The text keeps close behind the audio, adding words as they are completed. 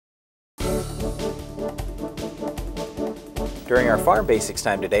During our Farm Basics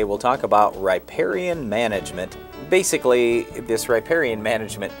time today, we'll talk about riparian management. Basically, this riparian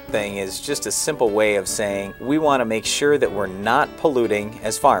management thing is just a simple way of saying we want to make sure that we're not polluting,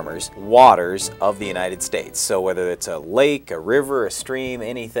 as farmers, waters of the United States. So whether it's a lake, a river, a stream,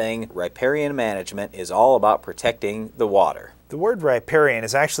 anything, riparian management is all about protecting the water. The word riparian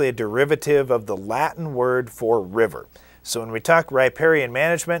is actually a derivative of the Latin word for river. So when we talk riparian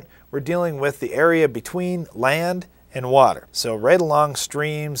management, we're dealing with the area between land and water. So right along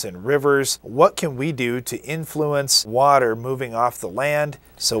streams and rivers, what can we do to influence water moving off the land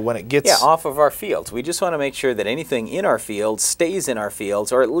so when it gets... off of our fields. We just want to make sure that anything in our fields stays in our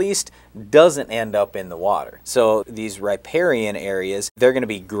fields, or at least doesn't end up in the water. So these riparian areas, they're going to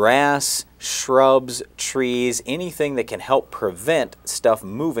be grass, shrubs, trees, anything that can help prevent stuff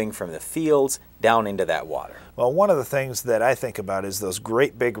moving from the fields down into that water. Well, one of the things that I think about is those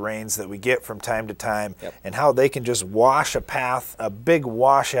great big rains that we get from time to time, and how they can just wash a path, a big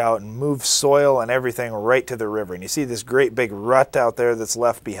washout, and move soil and everything right to the river. And you see this great big rut out there that's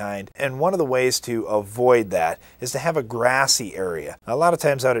left behind. And one of the ways to avoid that is to have a grassy area. A lot of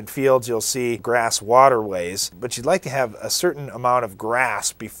times out in fields you'll see grass waterways, but you'd like to have a certain amount of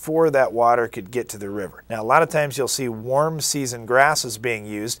grass before that water could get to the river. Now a lot of times you'll see warm season grasses being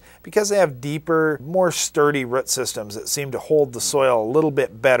used because they have deeper, more sturdy root systems that seem to hold the soil a little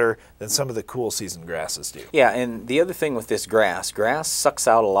bit better than some of the cool season grasses do. Yeah, and the other thing with this grass sucks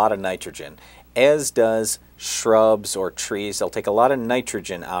out a lot of nitrogen, as does shrubs or trees. They'll take a lot of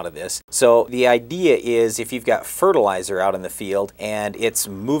nitrogen out of this. So the idea is if you've got fertilizer out in the field and it's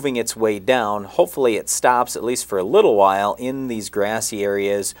moving its way down, hopefully it stops at least for a little while in these grassy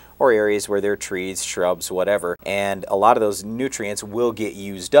areas or areas where there are trees, shrubs, whatever, and a lot of those nutrients will get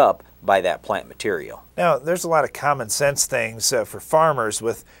used up by that plant material. Now, there's a lot of common sense things for farmers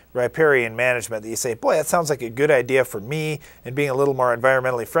with riparian management that you say, boy, that sounds like a good idea for me and being a little more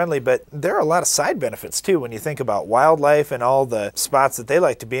environmentally friendly, but there are a lot of side benefits too when you think about wildlife and all the spots that they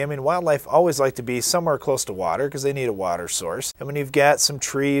like to be. I mean, wildlife always like to be somewhere close to water because they need a water source. And when you've got some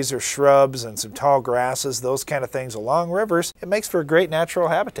trees or shrubs and some tall grasses, those kind of things along rivers, it makes for a great natural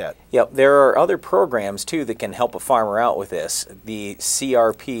habitat. Yep, there are other programs too that can help a farmer out with this. The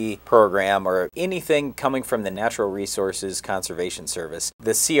CRP program, or anything coming from the Natural Resources Conservation Service.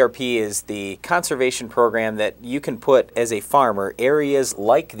 The CRP is the conservation program that you can put as a farmer areas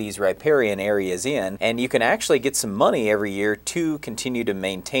like these riparian areas in, and you can actually get some money every year to continue to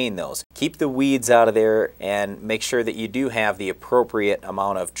maintain those. Keep the weeds out of there and make sure that you do have the appropriate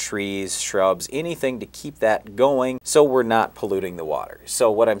amount of trees, shrubs, anything to keep that going so we're not polluting the water.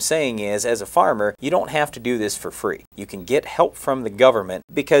 So what I'm saying is, as a farmer, you don't have to do this for free. You can get help from the government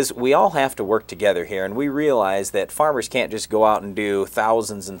because we all have to work together here, and we realize that farmers can't just go out and do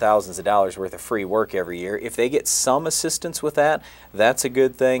thousands and thousands of dollars worth of free work every year. If they get some assistance with that, that's a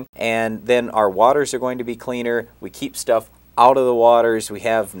good thing, and then our waters are going to be cleaner. We keep stuff out of the waters, we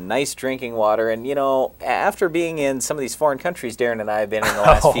have nice drinking water, and you know, after being in some of these foreign countries Darren and I have been in the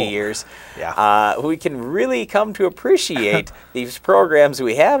last few years, we can really come to appreciate these programs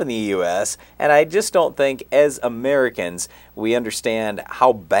we have in the U.S., and I just don't think as Americans we understand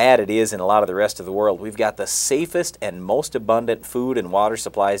how bad it is in a lot of the rest of the world. We've got the safest and most abundant food and water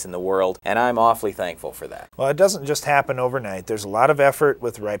supplies in the world, and I'm awfully thankful for that. Well, it doesn't just happen overnight. There's a lot of effort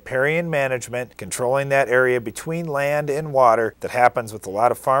with riparian management, controlling that area between land and water that happens with a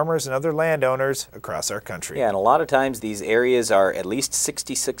lot of farmers and other landowners across our country. Yeah, and a lot of times these areas are at least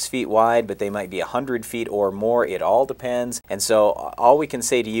 66 feet wide, but they might be 100 feet or more. It all depends. And so all we can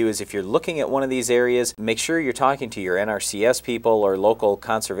say to you is if you're looking at one of these areas, make sure you're talking to your NRCS people or local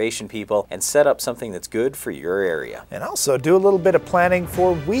conservation people and set up something that's good for your area. And also do a little bit of planning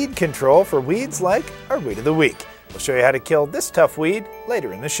for weed control for weeds like our Weed of the Week. We'll show you how to kill this tough weed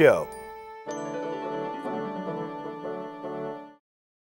later in the show.